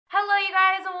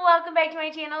welcome back to my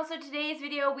channel. So today's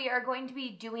video we are going to be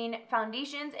doing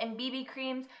foundations and BB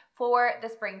creams for the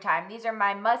springtime. These are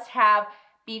my must-have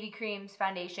BB creams,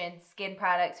 foundations, skin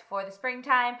products for the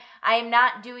springtime. I am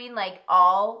not doing like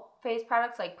all face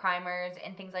products like primers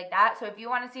and things like that. So if you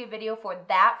want to see a video for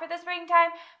that for the springtime,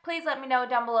 please let me know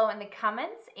down below in the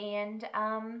comments. And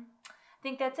I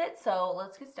think that's it. So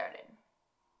let's get started.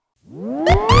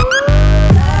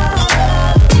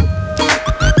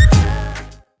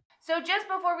 So just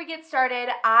before we get started,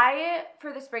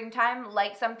 for the springtime,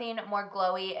 like something more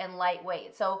glowy and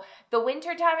lightweight. So the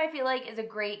winter time I feel like is a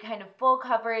great kind of full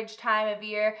coverage time of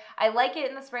year. I like it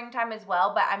in the springtime as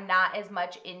well, but I'm not as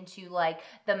much into like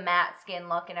the matte skin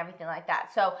look and everything like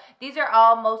that. So these are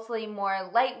all mostly more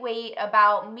lightweight,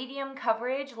 about medium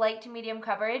coverage, light to medium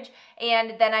coverage,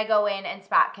 and then I go in and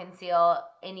spot conceal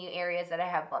any areas that I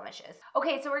have blemishes.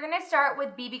 Okay, so we're gonna start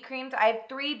with BB creams. I have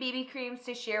 3 BB creams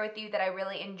to share with you that I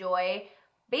really enjoy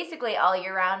basically all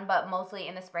year round, but mostly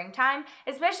in the springtime.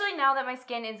 Especially now that my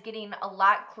skin is getting a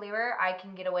lot clearer, I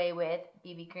can get away with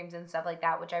BB creams and stuff like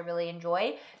that, which I really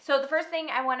enjoy. So the first thing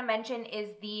I want to mention is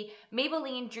the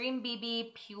Maybelline Dream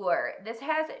BB Pure. This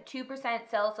has 2%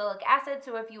 salicylic acid,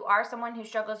 so if you are someone who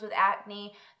struggles with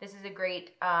acne, this is a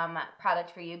great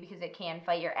product for you because it can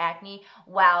fight your acne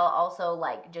while also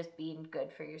like just being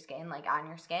good for your skin, like on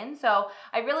your skin. So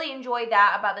I really enjoy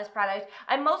that about this product.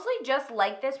 I mostly just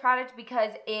like this product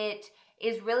because it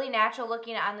is really natural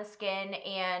looking on the skin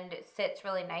and sits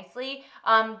really nicely.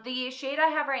 The shade I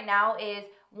have right now is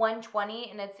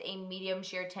 120 and it's a medium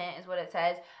sheer tint is what it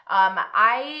says.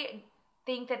 I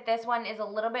think that this one is a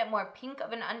little bit more pink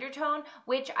of an undertone,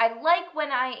 which I like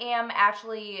when I am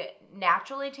actually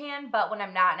naturally tan, but when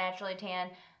I'm not naturally tan,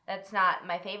 that's not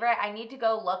my favorite. I need to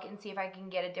go look and see if I can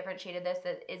get a different shade of this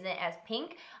that isn't as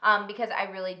pink, because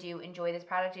I really do enjoy this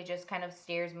product. It just kind of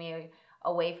steers me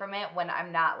away from it when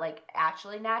I'm not like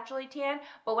actually naturally tan,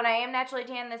 but when I am naturally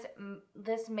tan,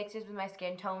 this mixes with my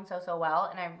skin tone so well,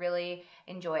 and I really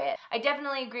enjoy it. I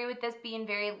definitely agree with this being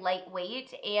very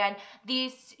lightweight, and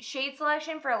the shade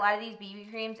selection for a lot of these BB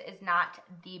creams is not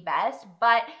the best,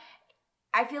 but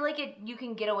I feel like you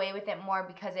can get away with it more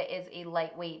because it is a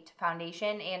lightweight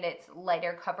foundation and it's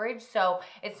lighter coverage, so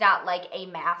it's not like a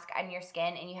mask on your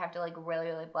skin and you have to like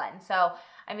really blend. So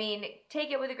I mean,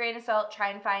 take it with a grain of salt, try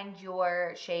and find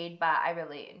your shade, but I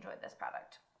really enjoyed this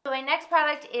product. So my next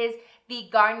product is the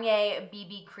Garnier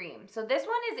BB cream. So this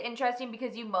one is interesting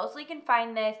because you mostly can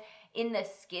find this in the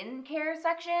skincare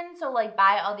section. So like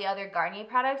buy all the other Garnier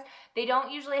products. They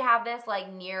don't usually have this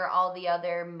like near all the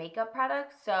other makeup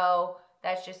products, so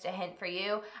that's just a hint for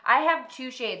you. I have 2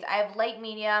 shades. I have light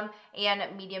medium and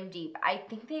medium deep. I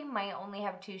think they might only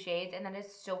have 2 shades, and that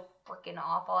is so freaking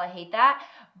awful. I hate that.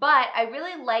 But I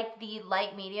really like the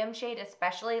light medium shade,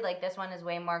 especially. Like this one is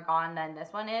way more gone than this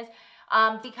one is.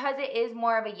 Because it is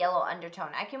more of a yellow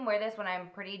undertone. I can wear this when I'm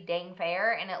pretty dang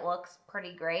fair and it looks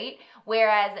pretty great,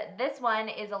 whereas this one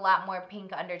is a lot more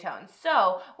pink undertone.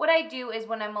 So what I do is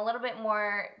when I'm a little bit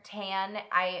more tan,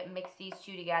 I mix these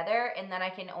 2 together, and then I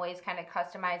can always kind of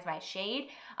customize my shade.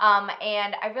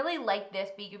 And I really like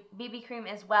this BB cream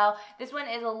as well. This one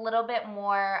is a little bit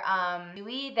more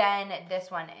dewy than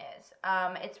this one is.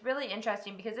 It's really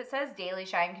interesting because it says Daily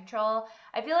Shine Control.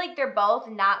 I feel like they're both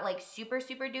not like super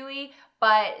dewy,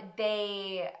 but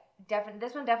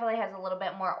this one definitely has a little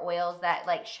bit more oils that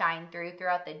like shine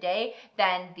throughout the day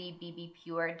than the BB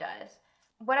Pure does.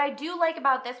 What I do like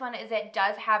about this one is it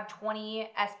does have 20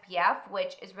 SPF,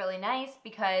 which is really nice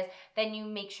because then you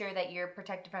make sure that you're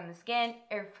protected from the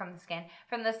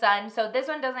sun. So this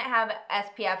one doesn't have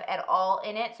SPF at all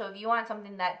in it. So if you want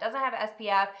something that doesn't have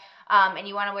SPF and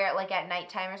you want to wear it like at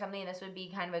nighttime or something, this would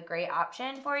be kind of a great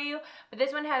option for you. But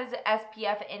this one has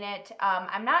SPF in it.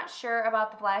 I'm not sure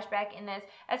about the flashback in this.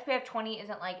 SPF 20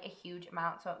 isn't like a huge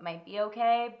amount, so it might be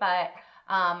okay, but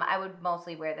I would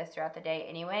mostly wear this throughout the day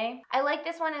anyway. I like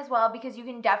this one as well because you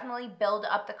can definitely build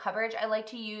up the coverage. I like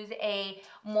to use a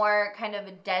more kind of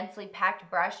a densely packed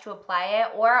brush to apply it,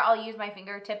 or I'll use my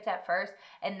fingertips at first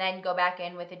and then go back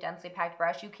in with a densely packed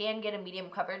brush. You can get a medium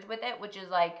coverage with it, which is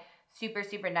like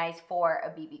super nice for a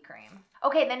BB cream.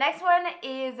 Okay, the next one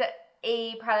is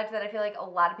a product that I feel like a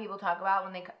lot of people talk about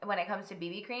when it comes to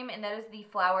BB cream, and that is the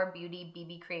Flower Beauty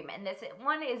BB cream. And this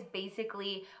one is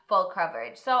basically full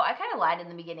coverage. So I kind of lied in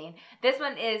the beginning. This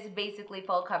one is basically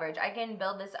full coverage. I can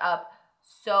build this up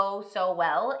so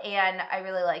well, and I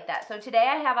really like that. So today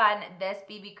I have on this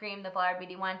BB cream, the Flower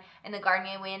Beauty one, and the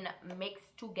Garnier one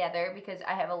mixed together because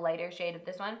I have a lighter shade of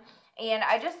this one, and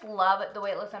I just love the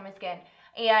way it looks on my skin.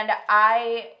 And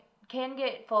I can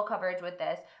get full coverage with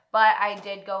this, but I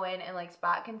did go in and like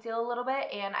spot conceal a little bit,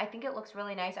 and I think it looks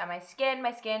really nice on my skin.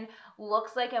 My skin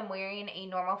looks like I'm wearing a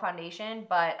normal foundation,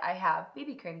 but I have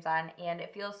BB creams on, and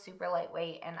it feels super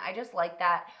lightweight, and I just like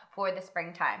that for the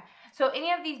springtime. So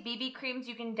any of these BB creams,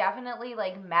 you can definitely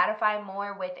like mattify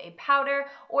more with a powder,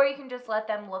 or you can just let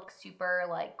them look super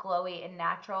like glowy and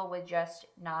natural with just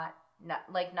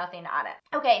like nothing on it.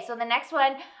 Okay, so the next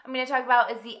one I'm going to talk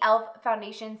about is the e.l.f.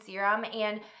 foundation serum,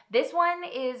 and this one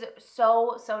is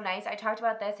so nice. I talked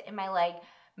about this in my like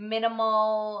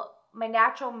my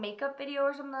natural makeup video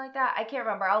or something like that. I can't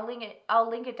remember. I'll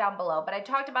link it down below. But I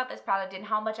talked about this product and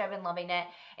how much I've been loving it,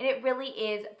 and it really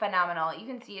is phenomenal. You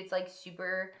can see it's like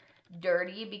super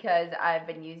dirty because I've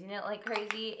been using it like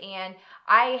crazy, and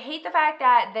I hate the fact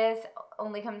that this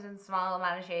only comes in a small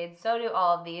amount of shades. So do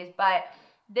all of these, but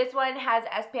this one has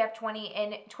SPF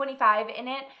 25 in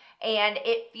it, and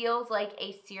it feels like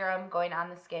a serum going on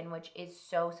the skin, which is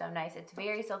so nice. It's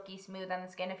very silky smooth on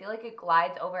the skin. I feel like it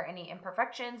glides over any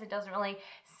imperfections. It doesn't really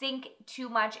sink too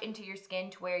much into your skin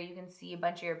to where you can see a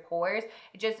bunch of your pores.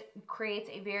 It just creates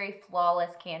a very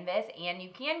flawless canvas, and you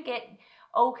can get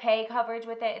okay coverage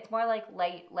with it. It's more like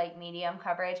light medium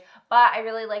coverage, but I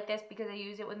really like this because I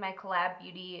use it with my Collab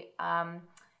Beauty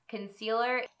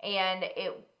concealer, and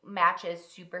it matches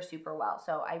super well.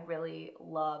 So I really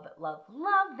love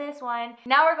this one.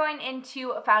 Now we're going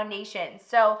into foundation.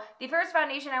 So the first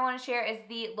foundation I want to share is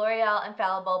the L'Oreal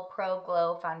Infallible Pro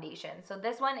Glow foundation. So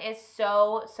this one is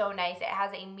so nice. It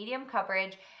has a medium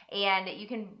coverage, and you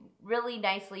can really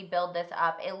nicely build this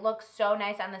up. It looks so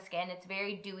nice on the skin. It's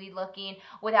very dewy looking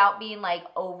without being like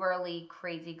overly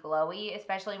crazy glowy,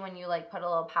 especially when you like put a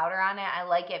little powder on it. I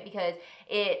like it because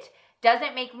it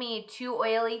doesn't make me too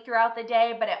oily throughout the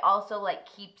day, but it also like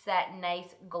keeps that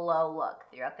nice glow look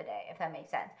throughout the day, if that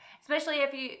makes sense. Especially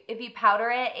if you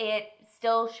powder it, it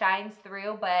still shines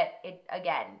through, but it,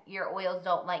 again, your oils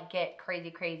don't like get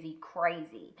crazy.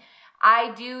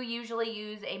 I do usually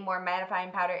use a more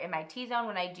mattifying powder in my T-zone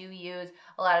when I do use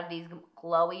a lot of these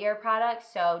glowier products,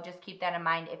 so just keep that in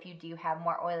mind if you do have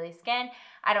more oily skin.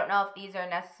 I don't know if these are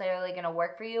necessarily going to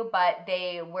work for you, but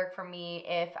they work for me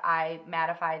if I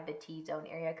mattify the T-zone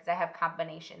area because I have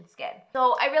combination skin.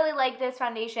 So I really like this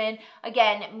foundation.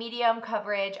 Again, medium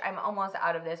coverage. I'm almost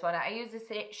out of this one. I use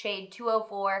the shade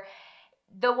 204.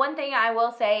 The one thing I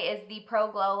will say is the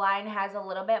Pro Glow line has a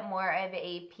little bit more of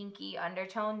a pinky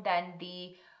undertone than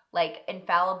the like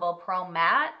Infallible Pro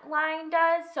Matte line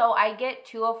does. So I get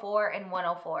 204 and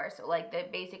 104, so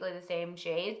like basically the same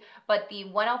shades, but the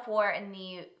 104 and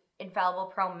the Infallible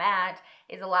Pro Matte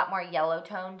is a lot more yellow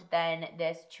toned than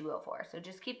this 204. So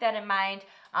just keep that in mind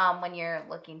when you're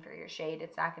looking for your shade.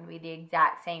 It's not going to be the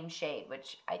exact same shade,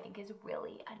 which I think is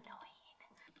really annoying.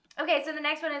 Okay, so the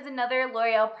next one is another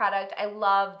L'Oreal product. I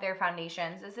love their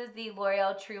foundations. This is the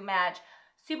L'Oreal True Match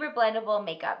Super Blendable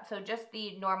Makeup. So just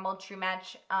the normal True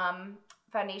Match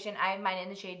foundation. I have mine in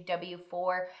the shade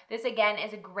W4. This again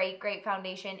is a great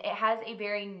foundation. It has a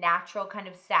very natural kind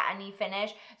of satiny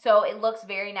finish, so it looks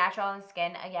very natural on the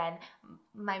skin. Again,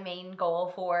 my main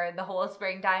goal for the whole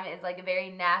springtime is like a very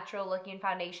natural looking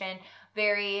foundation,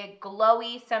 very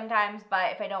glowy sometimes,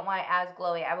 but if I don't want it as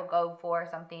glowy, I would go for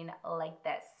something like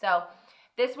this. So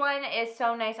this one is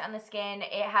so nice on the skin.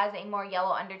 It has a more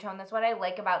yellow undertone. That's what I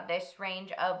like about this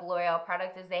range of L'Oreal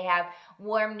products, is they have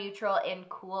warm, neutral, and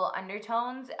cool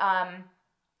undertones,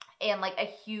 and like a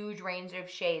huge range of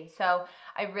shades. So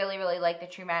I really like the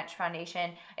True Match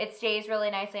foundation. It stays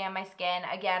really nicely on my skin.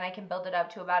 Again, I can build it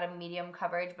up to about a medium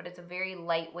coverage, but it's a very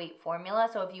lightweight formula.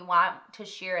 So if you want to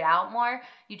sheer it out more,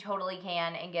 you totally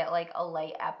can and get like a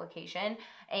light application,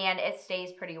 and it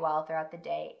stays pretty well throughout the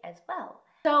day as well.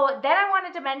 So then I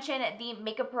wanted to mention the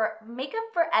Makeup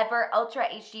Forever Ultra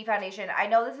HD Foundation. I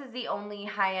know this is the only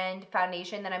high-end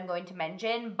foundation that I'm going to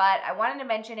mention, but I wanted to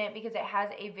mention it because it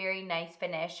has a very nice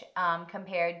finish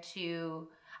compared to,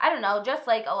 I don't know, just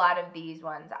like a lot of these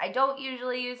ones. I don't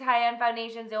usually use high-end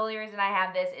foundations. The only reason I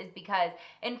have this is because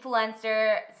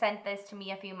Influencer sent this to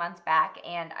me a few months back,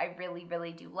 and I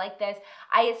really do like this.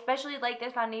 I especially like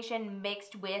this foundation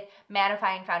mixed with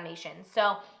mattifying foundation.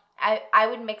 So I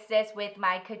would mix this with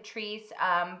my Catrice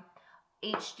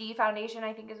HD foundation,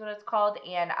 I think is what it's called,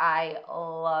 and I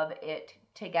love it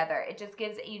together. It just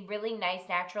gives a really nice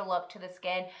natural look to the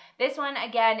skin. This one,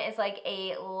 again, is like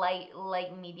a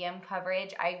light medium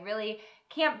coverage. I really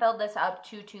can't build this up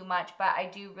too much, but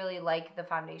I do really like the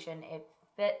foundation.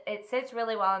 It sits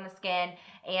really well on the skin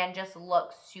and just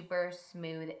looks super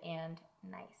smooth and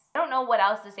nice. I don't know what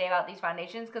else to say about these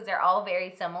foundations because they're all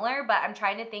very similar, but I'm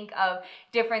trying to think of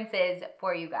differences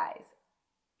for you guys.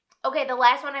 Okay, the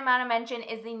last one I'm going to mention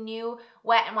is the new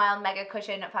Wet n Wild Mega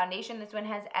Cushion Foundation. This one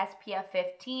has SPF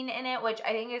 15 in it, which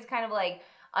I think is kind of like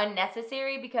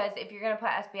unnecessary, because if you're going to put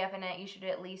SPF in it, you should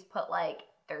at least put like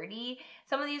 30.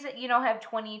 Some of these, you know, have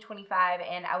 20, 25,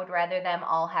 and I would rather them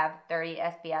all have 30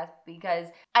 SPF, because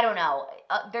I don't know.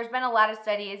 There's been a lot of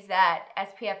studies that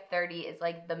SPF 30 is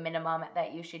like the minimum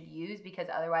that you should use, because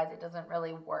otherwise it doesn't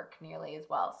really work nearly as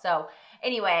well. So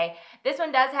anyway, this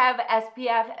one does have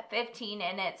SPF 15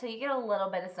 in it, so you get a little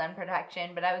bit of sun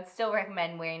protection, but I would still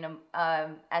recommend wearing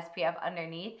SPF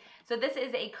underneath. So this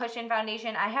is a cushion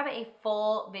foundation. I have a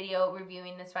full video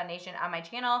reviewing this foundation on my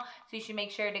channel, so you should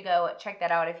make sure to go check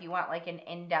that out if you want like an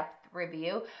in-depth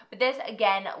review. But this,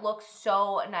 again, looks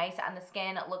so nice on the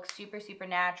skin. It looks super, super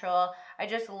natural. I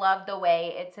just love the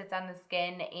way it sits on the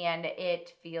skin, and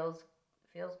it feels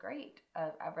great.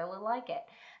 I really like it.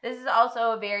 This is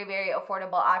also a very, very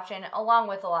affordable option, along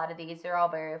with a lot of these. They're all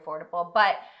very affordable,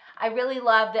 but I really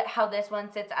loved how this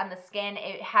one sits on the skin.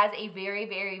 It has a very,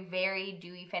 very, very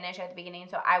dewy finish at the beginning,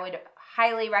 so I would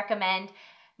highly recommend,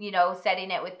 you know, setting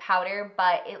it with powder,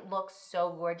 but it looks so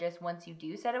gorgeous once you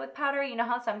do set it with powder. You know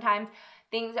how sometimes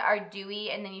things are dewy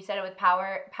and then you set it with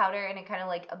powder and it kind of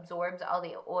like absorbs all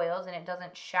the oils and it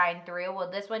doesn't shine through?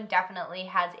 Well, this one definitely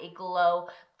has a glow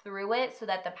through it so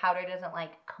that the powder doesn't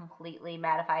like completely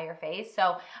mattify your face.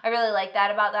 So I really like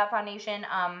that about that foundation.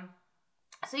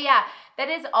 So yeah, that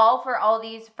is all for all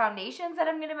these foundations that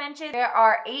I'm going to mention. There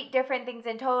are 8 different things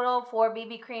in total, 4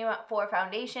 BB cream, 4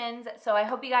 foundations. So I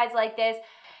hope you guys like this.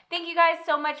 Thank you guys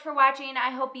so much for watching. I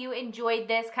hope you enjoyed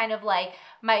this kind of like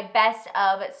my best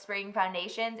of spring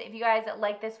foundations. If you guys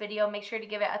like this video, make sure to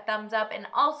give it a thumbs up and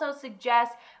also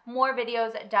suggest more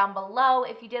videos down below.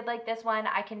 If you did like this one,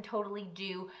 I can totally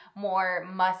do more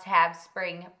must-have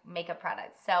spring makeup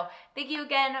products. So thank you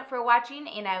again for watching,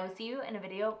 and I will see you in a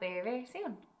video very, very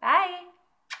soon. Bye!